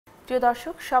প্রিয়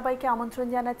দর্শক, সবাইকে আমন্ত্রণ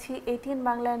জানাচ্ছি এটিএন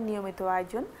বাংলার নিয়মিত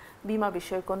আয়োজন বীমা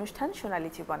বিষয়ক অনুষ্ঠান সোনালী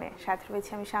জীবনে। সাথে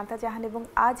রয়েছে আমি শান্তা জাহান এবং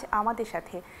আজ আমাদের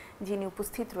সাথে যিনি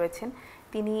উপস্থিত রয়েছেন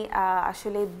তিনি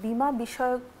আসলে বীমা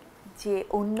বিষয়ক যে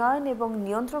উন্নয়ন এবং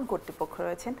নিয়ন্ত্রণ কর্তৃপক্ষ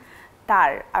রয়েছেন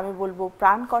তার আমি বলবো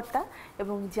প্রাণকর্তা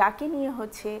এবং যাকে নিয়ে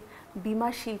হচ্ছে বীমা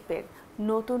শিল্পের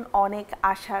নতুন অনেক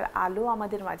আশার আলো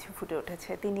আমাদের মাঝে ফুটে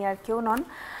উঠেছে। তিনি আর কেউ নন,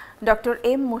 doctor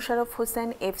M Mosharraf Hossain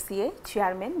FCA,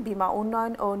 chairman, বীমা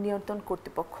উন্নয়ন ও নিয়ন্ত্রণ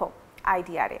কর্তৃপক্ষ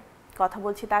IDRA। কথা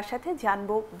বলছি তার সাথে,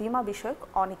 জানবো বীমা বিষয়ক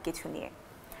অনেক কিছু নিয়ে।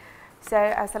 স্যার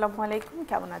আসসালামু আলাইকুম,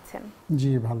 কেমন আছেন?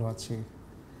 জি ভালো আছি,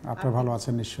 আপনারা ভালো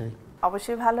আছেন নিশ্চয়ই?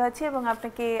 অবশ্যই ভালো আছি এবং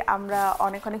আপনাকে আমরা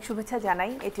অনেক অনেক শুভেচ্ছা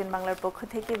জানাই এটিএন বাংলার পক্ষ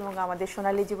থেকে এবং আমাদের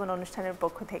সোনালী জীবন অনুষ্ঠানের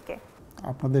পক্ষ থেকে।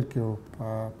 আপনাদেরকেও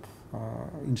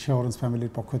ইন্স্যুরেন্স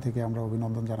ফ্যামিলির পক্ষ থেকে আমরা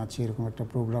অভিনন্দন জানাচ্ছি এরকম একটা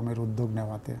প্রোগ্রামের উদ্যোগ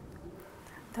নেওয়াতে।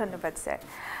 ধন্যবাদ স্যার।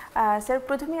 স্যার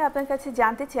প্রথমেই আপনার কাছে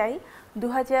জানতে চাই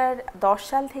 2010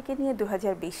 সাল থেকে নিয়ে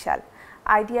 2020 সাল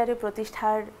IDRA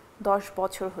প্রতিষ্ঠার 10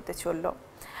 বছর হতে চলল।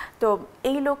 তো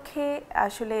এই লক্ষ্যে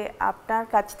আসলে আপনার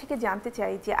কাছ থেকে জানতে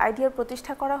চাই যে IDRA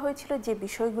প্রতিষ্ঠা করা হয়েছিল যে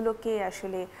বিষয়গুলোকে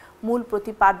আসলে মূল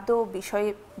প্রতিপাদ্য বিষয়ে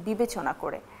বিবেচনা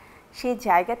করে, সেই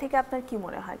জায়গা থেকে আপনার কি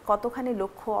মনে হয় কতখানি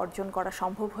লক্ষ্য অর্জন করা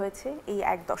সম্ভব হয়েছে এই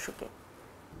এক দশকে?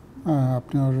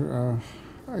 আপনার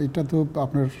এটা তো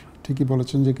আপনার ঠিকই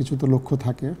বলেছেন যে কিছু তো লক্ষ্য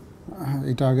থাকে।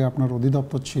 এটা আগে আপনার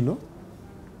অধিদপ্তর ছিল,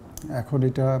 এখন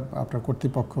এটা আপনার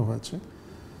কর্তৃপক্ষ হয়েছে।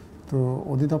 তো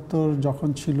অধিদপ্তর যখন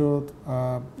ছিল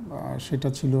সেটা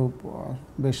ছিল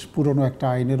বেশ পুরনো একটা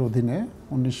আইনের অধীনে,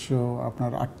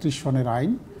 1938 সনের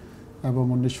আইন এবং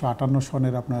 1958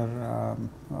 সনের আপনার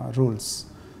রুলস।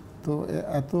 তো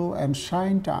এত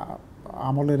অ্যানশাইন্ট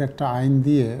আমলের একটা আইন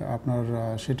দিয়ে আপনার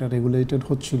সেটা রেগুলেটেড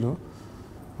হচ্ছিল,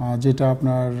 যেটা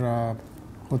আপনার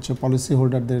হচ্ছে পলিসি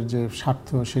হোল্ডারদের যে স্বার্থ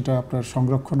সেটা আপনার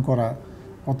সংরক্ষণ করা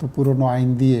অত পুরনো আইন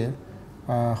দিয়ে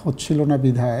হচ্ছিল না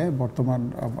বিধায় বর্তমান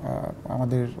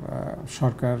আমাদের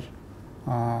সরকার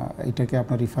এটাকে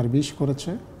আপনার রিফারবিশ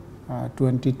করেছে।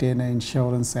 2010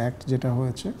 ইন্স্যুরেন্স অ্যাক্ট যেটা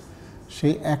হয়েছে,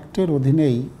 সেই অ্যাক্টের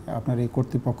অধীনেই আপনার এই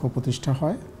কর্তৃপক্ষ প্রতিষ্ঠা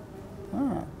হয়।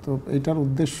 তো এটার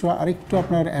উদ্দেশ্য আরেকটু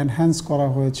আপনার এনহ্যান্স করা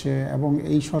হয়েছে এবং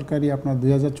এই সরকারই আপনার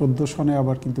 2014 সনে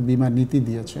আবার কিন্তু বীমা নীতি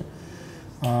দিয়েছে।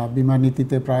 বীমা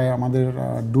নীতিতে প্রায় আমাদের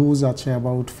ডুজ আছে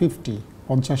অ্যাবাউট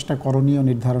 50টা করণীয়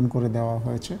নির্ধারণ করে দেওয়া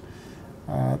হয়েছে।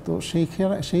 তো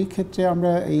সেই ক্ষেত্রে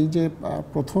আমরা এই যে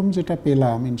প্রথম যেটা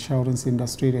পেলাম ইন্স্যুরেন্স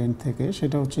ইন্ডাস্ট্রির এন্ড থেকে,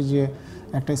 সেটা হচ্ছে যে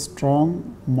একটা স্ট্রং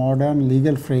মডার্ন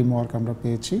লিগ্যাল ফ্রেমওয়ার্ক আমরা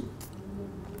পেয়েছি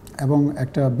এবং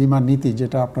একটা বীমা নীতি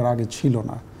যেটা আপনার আগে ছিল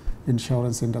না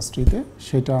ইন্স্যুরেন্স ইন্ডাস্ট্রিতে,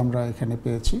 সেটা আমরা এখানে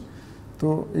পেয়েছি। তো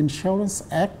ইন্স্যুরেন্স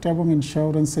অ্যাক্ট এবং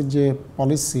ইন্স্যুরেন্সের যে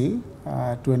পলিসি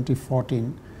 2014,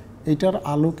 এটার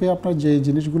আলোকে আপনার যে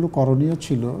জিনিসগুলো করণীয়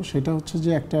ছিল সেটা হচ্ছে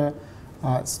যে একটা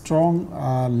স্ট্রং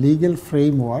লিগ্যাল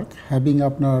ফ্রেমওয়ার্ক হ্যাভিং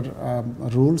আপনার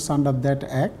rules under that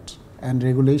act and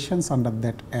regulations under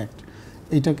that act,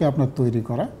 এইটাকে আপনার তৈরি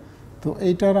করা। তো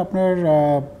এইটার আপনার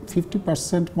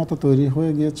 50% মতো তৈরি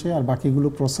হয়ে গিয়েছে আর বাকিগুলো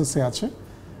প্রসেসে আছে।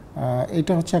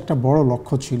 এটা হচ্ছে একটা বড়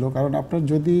লক্ষ্য ছিল, কারণ আপনার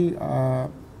যদি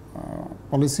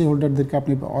পলিসি হোল্ডারদেরকে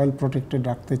আপনি অয়েল প্রোটেক্টেড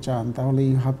রাখতে চান তাহলে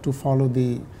you have to follow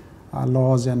the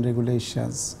laws and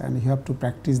regulations and you have to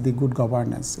practice the good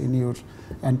governance in your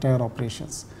entire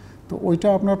operations. তো ওইটা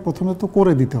আপনার প্রথমে তো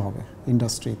করে দিতে হবে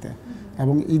ইন্ডাস্ট্রিতে,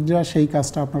 এবং IDRA সেই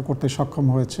কাজটা আপনার করতে সক্ষম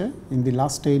হয়েছে। In the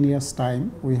last 10 years time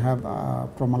we have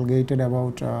promulgated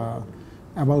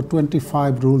about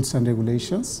 25 rules and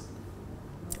regulations.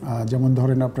 যেমন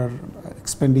ধরেন আপনার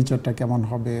এক্সপেন্ডিচারটা কেমন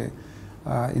হবে,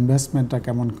 ইনভেস্টমেন্টটা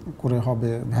কেমন করে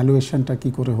হবে, ভ্যালুয়েশনটা কী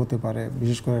করে হতে পারে,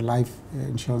 বিশেষ করে লাইফ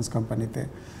ইন্স্যুরেন্স কোম্পানিতে,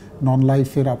 নন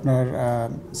লাইফের আপনার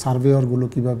সার্ভেয়ারগুলো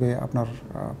কীভাবে আপনার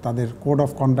তাদের কোড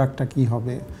অফ কন্ডাক্টটা কী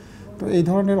হবে। তো এই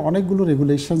ধরনের অনেকগুলো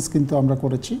রেগুলেশনস কিন্তু আমরা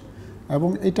করেছি এবং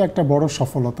এটা একটা বড়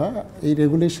সফলতা। এই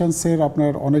রেগুলেশনসের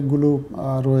আপনার অনেকগুলো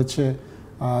রয়েছে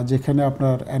যেখানে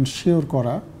আপনার এনশিওর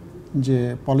করা যে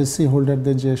পলিসি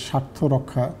হোল্ডারদের যে স্বার্থ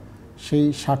রক্ষা, সেই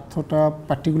স্বার্থটা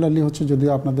পার্টিকুলারলি হচ্ছে,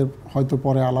 যদিও আপনাদের হয়তো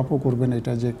পরে আলাপও করবেন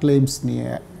এটা, যে ক্লেমস নিয়ে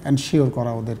এনশিওর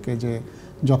করা ওদেরকে যে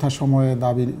যথাসময়ে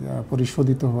দাবি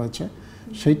পরিশোধিত হয়েছে,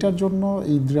 সেইটার জন্য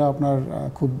IDRA আপনার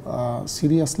খুব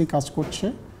সিরিয়াসলি কাজ করছে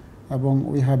এবং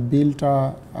উই হ্যাভ বিল্ট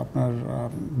আপনার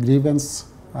গ্রিভেন্স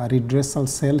রিড্রেসাল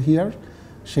সেল হিয়ার।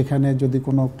 সেখানে যদি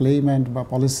কোনো ক্লেইমেন্ট বা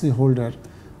পলিসি হোল্ডার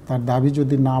তার দাবি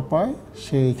যদি না পায়,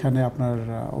 সে এখানে আপনার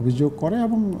অভিযোগ করে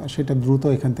এবং সেটা দ্রুত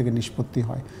এখান থেকে নিষ্পত্তি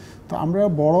হয়। তো আমরা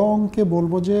বড় অঙ্কে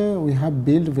বলবো যে we have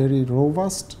build very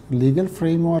robust legal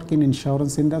framework in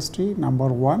insurance industry, number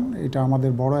 1, এটা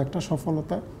আমাদের বড় একটা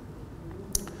সফলতা।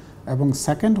 এবং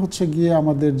সেকেন্ড হচ্ছে গিয়ে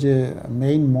আমাদের যে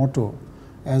main Moto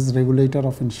as regulator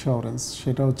of insurance,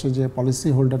 সেটা হচ্ছে যে পলিসি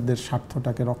হোল্ডারদের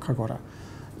স্বার্থটাকে রক্ষা করা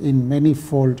ইন মেনি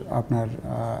ফোল্ড আপনার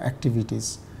অ্যাক্টিভিটিস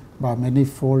বা মেনি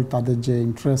ফোল্ড তাদের যে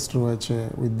ইন্টারেস্ট রয়েছে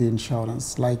উইথ দি ইন্স্যুরেন্স,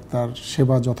 লাইক তার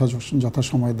সেবা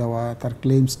যথাসময় দেওয়া, তার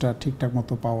ক্লেমসটা ঠিকঠাক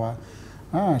মতো পাওয়া,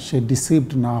 হ্যাঁ, সে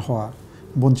ডিসিভড না হওয়া,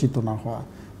 বঞ্চিত না হওয়া।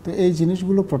 তো এই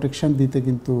জিনিসগুলো প্রোটেকশন দিতে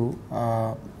কিন্তু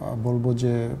বলবো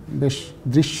যে বেশ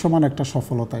দৃশ্যমান একটা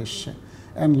সফলতা এসছে।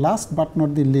 And last but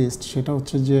not the list, সেটা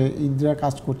হচ্ছে যে ইদ্রা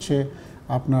কাজ করছে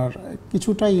আপনার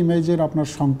কিছুটা ইমেজের আপনার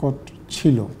সংকট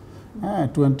ছিল, হ্যাঁ,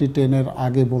 2010-এর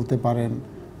আগে বলতে পারেন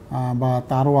বা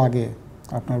তারও আগে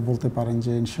আপনার বলতে পারেন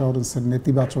যে ইন্স্যুরেন্সের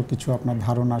নেতিবাচক কিছু আপনার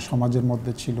ধারণা সমাজের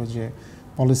মধ্যে ছিল, যে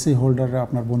পলিসি হোল্ডাররা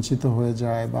আপনার বঞ্চিত হয়ে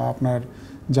যায় বা আপনার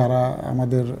যারা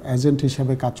আমাদের এজেন্ট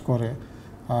হিসেবে কাজ করে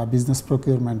বিজনেস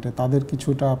প্রকিউরমেন্টে তাদের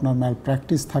কিছুটা আপনার ম্যাল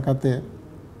প্র্যাকটিস থাকাতে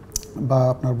বা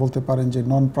আপনার বলতে পারেন যে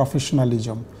নন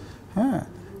প্রফেশনালিজম, হ্যাঁ,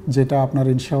 যেটা আপনার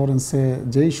ইন্স্যুরেন্সে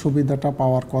যেই সুবিধাটা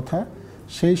পাওয়ার কথা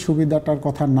সেই সুবিধাটার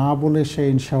কথা না বলে সে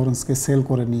ইন্স্যুরেন্সকে সেল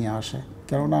করে নিয়ে আসে।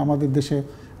 কেননা আমাদের দেশে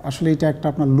আসলে এটা একটা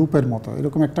আপনার লুপের মতো,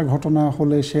 এরকম একটা ঘটনা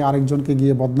হলে সে আরেকজনকে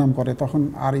গিয়ে বদনাম করে, তখন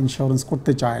আর ইন্স্যুরেন্স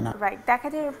করতে চায় না। রাইট, দেখা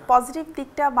যায় পজিটিভ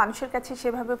দিকটা মানুষের কাছে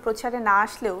সেভাবে প্রচারে না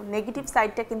আসলেও নেগেটিভ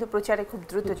সাইডটা কিন্তু প্রচারে খুব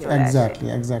দ্রুত চলে আসে।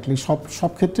 এক্স্যাক্টলি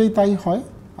সব ক্ষেত্রেই তাই হয়,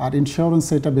 আর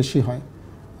ইন্স্যুরেন্সে এটা বেশি হয়।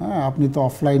 হ্যাঁ, আপনি তো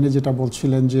অফলাইনে যেটা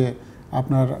বলছিলেন যে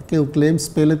আপনার কেউ ক্লেমস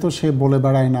পেলে তো সে বলে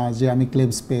বেড়ায় না যে আমি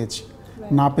ক্লেমস পেয়েছি,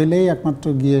 না পেলেই একমাত্র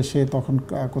গিয়ে সে তখন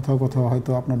কোথাও কোথাও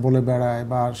হয়তো আপনার বলে বেড়ায়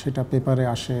বা সেটা পেপারে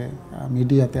আসে,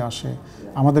 মিডিয়াতে আসে,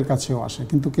 আমাদের কাছেও আসে।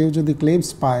 কিন্তু কেউ যদি ক্লেমস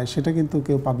পায় সেটা কিন্তু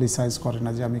কেউ পাবলিসাইজ করে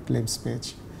না যে আমি ক্লেমস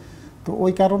পেয়েছি। তো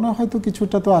ওই কারণে হয়তো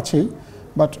কিছুটা তো আছেই,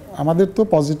 বাট আমাদের তো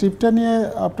পজিটিভটা নিয়ে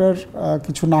আপনার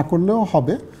কিছু না করলেও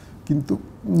হবে, কিন্তু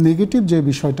নেগেটিভ যে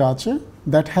বিষয়টা আছে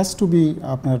দ্যাট হ্যাজ টু বি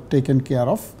আপনার টেকেন কেয়ার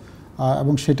অফ,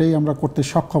 এবং সেটাই আমরা করতে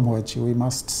সক্ষম হয়েছি, উই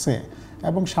মাস্ট সে।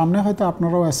 এবং সামনে হয়তো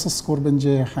আপনারাও অ্যাসেস করবেন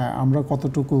যে হ্যাঁ আমরা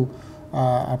কতটুকু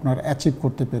আপনার অ্যাচিভ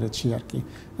করতে পেরেছি আর কি।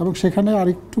 এবং সেখানে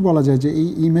আরেকটু বলা যায় যে এই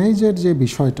ইমেজের যে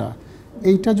বিষয়টা,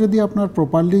 এইটা যদি আপনার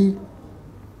প্রপারলি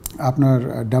আপনার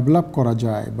ডেভেলপ করা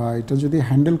যায় বা এটা যদি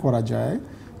হ্যান্ডেল করা যায়,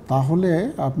 তাহলে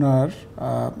আপনার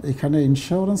এখানে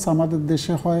ইন্স্যুরেন্স আমাদের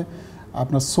দেশে হয়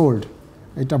আপনার সোল্ড,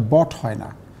 এটা বট হয় না,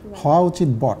 হওয়া উচিত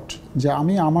বট, যে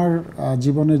আমি আমার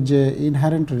জীবনের যে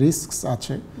ইনহারেন্ট রিস্কস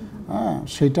আছে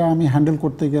সেটা আমি হ্যান্ডেল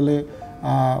করতে গেলে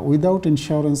without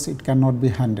insurance it can not be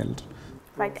handled.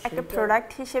 Right, একটা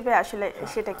প্রোডাক্ট হিসেবে আসলে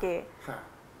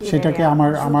সেটাকে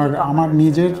আমার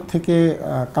নিজের থেকে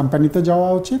কোম্পানিতে যাওয়া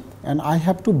উচিত, and I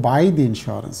have to by the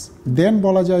insurance, দেন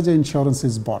বলা যায় যে ইন্স্যুরেন্স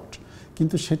ইজ বট।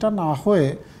 কিন্তু সেটা না হয়ে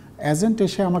এজেন্ট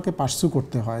এসে আমাকে পার্সু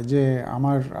করতে হয় যে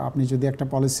আপনি যদি একটা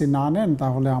পলিসি না নেন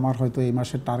তাহলে আমার হয়তো এই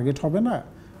মাসের টার্গেট হবে না,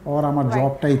 ওর আমার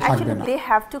জবটাই থাকবে না।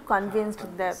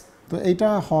 তো এইটা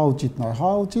হওয়া উচিত নয়।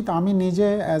 হওয়া উচিত আমি নিজে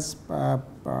অ্যাজ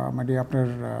মানে আপনার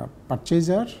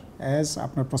পারচেজার, অ্যাজ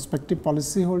আপনার prospective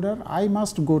policy holder, I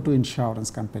must go to insurance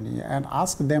company and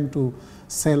ask them to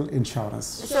sell insurance.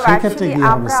 সেক্ষেত্রে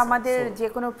আমরা আমাদের যে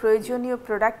কোনো প্রয়োজনীয়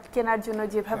প্রোডাক্ট কেনার জন্য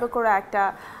যেভাবে করে একটা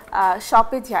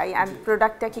শপে যাই অ্যান্ড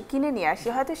প্রোডাক্টটাকে কিনে নিয়ে আসি,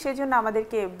 হয়তো সেজন্য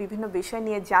আমাদেরকে বিভিন্ন বিষয়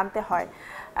নিয়ে জানতে হয়,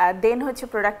 দেন হচ্ছে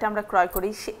প্রোডাক্টটা আমরা ক্রয় করি।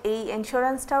 এই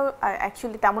ইন্স্যুরেন্সটাও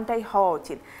অ্যাকচুয়ালি তেমনটাই হওয়া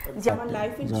উচিত, যে আমার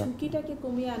লাইফের ঝুঁকিটাকে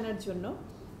কমিয়ে আনার জন্য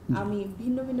আমি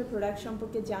ভিন্ন ভিন্ন প্রোডাক্ট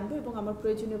সম্পর্কে জানবো এবং আমার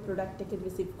প্রয়োজনীয় প্রোডাক্টটাকে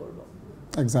রিসিভ করব।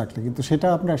 এক্স্যাক্টলি, কিন্তু সেটা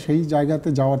আমরা সেই জায়গাতে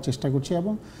যাওয়ার চেষ্টা করছি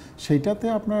এবং সেইটাতে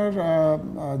আপনার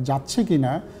যাচ্ছে কি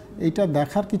না এইটা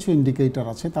দেখার কিছু ইন্ডিকেটর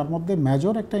আছে। তার মধ্যে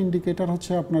মেজর একটা ইন্ডিকেটর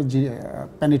হচ্ছে আপনার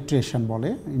পেনিট্রেশন বলে,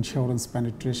 ইন্স্যুরেন্স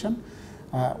পেনিট্রেশন।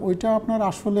 ওইটা আপনার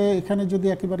আসলে এখানে যদি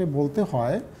একেবারে বলতে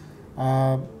হয়,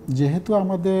 যেহেতু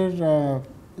আমাদের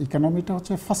ইকোনমিটা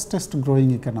হচ্ছে fastest growing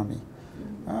economy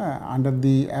under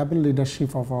the able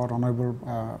leadership of our honourable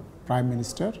prime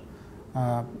minister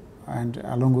and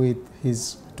along with his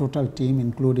total team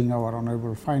including our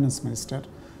honorable finance minister,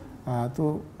 তো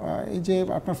এই যে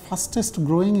আপনার ফাস্টেস্ট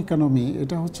গ্রোয়িং ইকোনমি,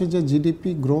 এটা হচ্ছে যে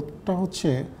জিডিপি গ্রোথটা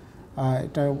হচ্ছে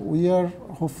এটা we are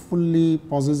hopefully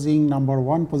possessing number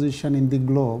 1 position in the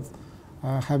globe,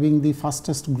 having the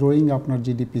fastest growing আপনার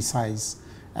জিডিপি সাইজ।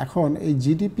 এখন এই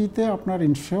জিডিপিতে আপনার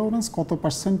ইন্স্যুরেন্স কত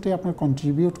পার্সেন্টে আপনার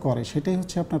কন্ট্রিবিউট করে সেটাই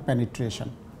হচ্ছে আপনার পেনিট্রেশন।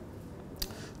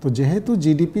 তো যেহেতু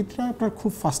জিডিপিটা আপনার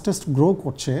খুব ফাস্টেস্ট গ্রো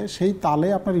করছে, সেই তালে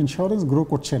আপনার ইন্স্যুরেন্স গ্রো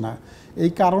করছে না,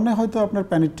 এই কারণে হয়তো আপনার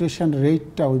পেনিট্রেশন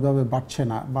রেটটা ওইভাবে বাড়ছে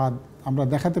না, বা আমরা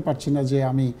দেখাতে পারছি না যে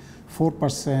আমি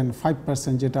 4%,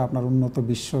 5% যেটা আপনার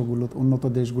উন্নত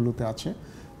দেশগুলোতে আছে,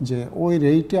 যে ওই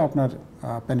রেটে আপনার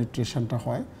পেনিট্রেশনটা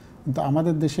হয়। কিন্তু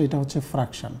আমাদের দেশে এটা হচ্ছে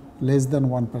ফ্র্যাকশন, লেস দ্যান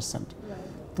 1%।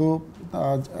 তো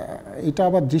এটা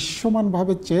আবার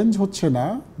দৃশ্যমানভাবে চেঞ্জ হচ্ছে না,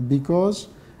 বিকজ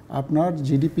আপনার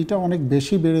জিডিপিটা অনেক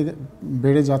বেশি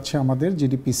বেড়ে যাচ্ছে, আমাদের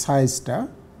জিডিপি সাইজটা,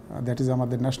 দ্যাট ইজ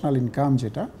আমাদের ন্যাশনাল ইনকাম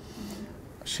যেটা,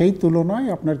 সেই তুলনায়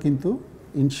আপনার কিন্তু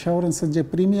ইন্স্যুরেন্সের যে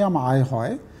প্রিমিয়াম আয়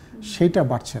হয় সেইটা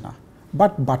বাড়ছে না,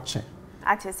 বাট বাড়ছে।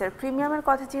 আচ্ছা স্যার, প্রিমিয়ামের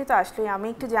কথা যেহেতু আসলে আমি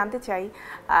একটু জানতে চাই,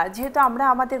 যেহেতু আমরা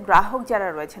আমাদের গ্রাহক যারা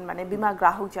রয়েছেন, মানে বিমা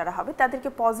গ্রাহক যারা হবে, তাদেরকে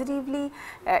পজিটিভলি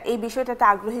এই বিষয়টাতে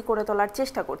আগ্রহী করে তোলার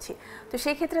চেষ্টা করছি। তো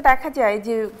সেই ক্ষেত্রে দেখা যায়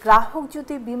যে গ্রাহক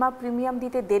যদি বিমা প্রিমিয়াম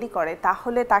দিতে দেরি করে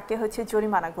তাহলে তাকে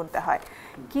জরিমানা গুনতে হয়,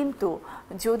 কিন্তু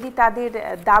যদি তাদের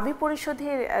দাবি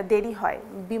পরিশোধের দেরি হয়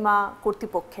বিমা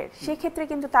কর্তৃপক্ষের, সেক্ষেত্রে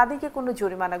কিন্তু তাদেরকে কোনো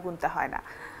জরিমানা গুনতে হয় না।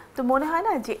 তো মনে হয়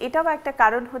না যে এটাও একটা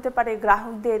কারণ হতে পারে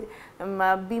গ্রাহকদের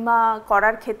বিমা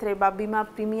করার ক্ষেত্রে বা বিমা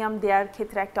প্রিমিয়াম দেওয়ার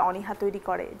ক্ষেত্রে একটা অনীহা তৈরি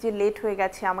করে, যে লেট হয়ে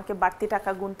গেছে আমাকে বাড়তি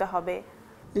টাকা গুনতে হবে?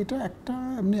 এটা একটা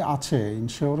এমনি আছে,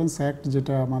 ইন্স্যুরেন্স অ্যাক্ট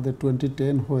যেটা আমাদের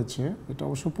 2010 হয়েছে, এটা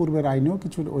অবশ্য পূর্বের আইনেও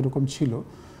কিছু ওইরকম ছিল।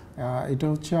 এটা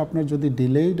হচ্ছে আপনার যদি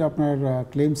ডিলেইড আপনার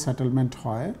ক্লেম সেটেলমেন্ট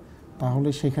হয়, তাহলে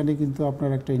সেখানে কিন্তু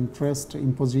আপনার একটা ইন্টারেস্ট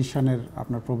ইম্পোজিশনের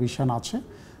আপনার প্রভিশন আছে।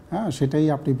 হ্যাঁ, সেটাই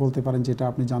আপনি বলতে পারেন, যেটা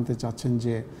আপনি জানতে চাচ্ছেন,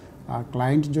 যে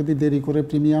ক্লায়েন্ট যদি দেরি করে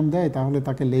প্রিমিয়াম দেয় তাহলে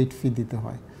তাকে লেট ফি দিতে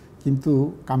হয়, কিন্তু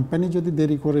কোম্পানি যদি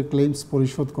দেরি করে ক্লেমস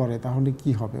পরিশোধ করে তাহলে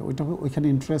কি হবে, ওইখানে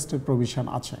ইন্টারেস্টের প্রভিশন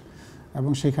আছে,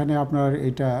 এবং সেখানে আপনার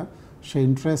এটা সেই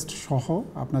ইন্টারেস্ট সহ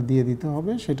আপনার দিয়ে দিতে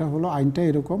হবে। সেটা হলো আইনটা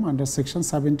এরকম, আন্ডার সেকশন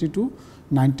 72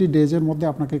 90 ডেজের মধ্যে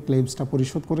আপনাকে ক্লেমসটা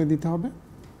পরিশোধ করে দিতে হবে।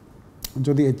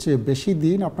 যদি এর চেয়ে বেশি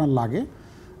দিন আপনার লাগে,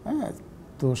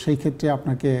 তো সেই ক্ষেত্রে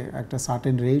আপনাকে একটা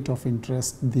সার্টেন রেট অফ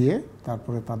ইন্টারেস্ট দিয়ে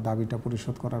তারপরে তার দাবিটা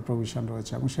পরিশোধ করার প্রভিশন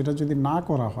রয়েছে, এবং সেটা যদি না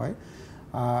করা হয়,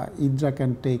 ইদ্রা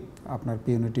ক্যান টেক আপনার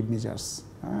পিউনিটিভ মেজার্স।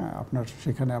 আপনার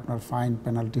সেখানে আপনার ফাইন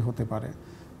পেনাল্টি হতে পারে।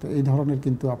 তো এই ধরনের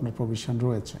কিন্তু আপনার প্রভিশন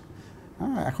রয়েছে।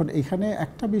 এখন এখানে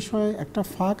একটা বিষয়, একটা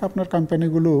ফাঁক আপনার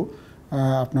কোম্পানিগুলো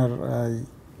আপনার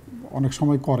অনেক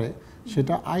সময় করে,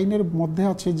 সেটা আইনের মধ্যে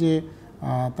আছে যে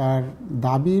তার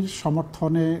দাবির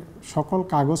সমর্থনে সকল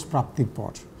কাগজ প্রাপ্তির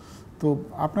পর। তো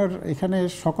আপনার এখানে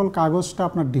সকল কাগজটা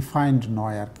আপনার ডিফাইন্ড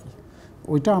নয় আর কি,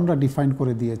 ওইটা আমরা ডিফাইন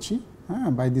করে দিয়েছি। হ্যাঁ,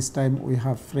 by this time we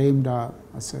have framed a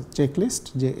checklist,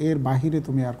 যে এর বাহিরে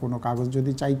তুমি আর কোনো কাগজ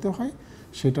যদি চাইতে হয়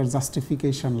সেটার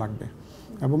জাস্টিফিকেশন লাগবে,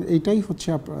 এবং এইটাই হচ্ছে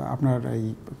আপনার এই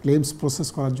ক্লেমস প্রসেস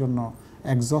করার জন্য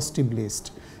এক্সস্টিভ লিস্ট।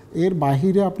 এর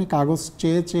বাহিরে আপনি কাগজ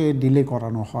চেয়ে চেয়ে ডিলে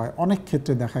করানো হয়, অনেক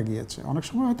ক্ষেত্রে দেখা গিয়েছে। অনেক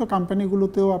সময় হয়তো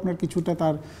কোম্পানিগুলোতেও আপনার কিছুটা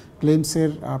তার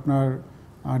ক্লেমসের আপনার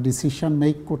ডিসিশন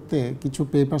মেক করতে কিছু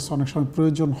পেপারস অনেক সময়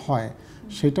প্রয়োজন হয়,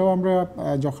 সেটাও আমরা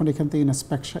যখন এখান থেকে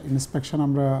ইন্সপেকশন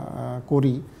আমরা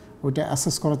করি, ওইটা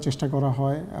অ্যাসেস করার চেষ্টা করা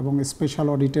হয়, এবং স্পেশাল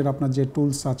অডিটের আপনার যে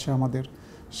টুলস আছে আমাদের,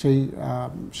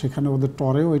 সেখানে ওদের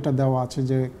টরেও এটা দেওয়া আছে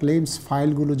যে ক্লেমস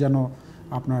ফাইলগুলো যেন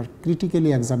আপনার ক্রিটিক্যালি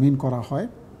এক্সামিন করা হয়,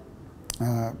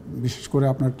 বিশেষ করে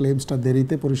আপনার ক্লেমসটা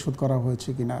দেরিতে পরিশোধ করা হয়েছে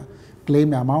কিনা, ক্লেম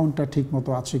অ্যামাউন্টটা ঠিক মতো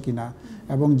আছে কিনা,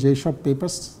 এবং যেসব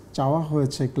পেপারস চাওয়া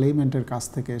হয়েছে ক্লেইমেন্টের কাছ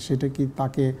থেকে সেটা কি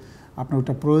তাকে আপনার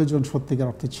ওটা প্রয়োজন সত্যিকার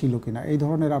অর্থে ছিল কিনা, এই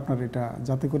ধরনের আপনার এটা,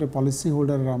 যাতে করে পলিসি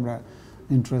হোল্ডাররা আমরা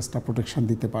ইন্টারেস্টটা প্রোটেকশন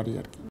দিতে পারি আর কি।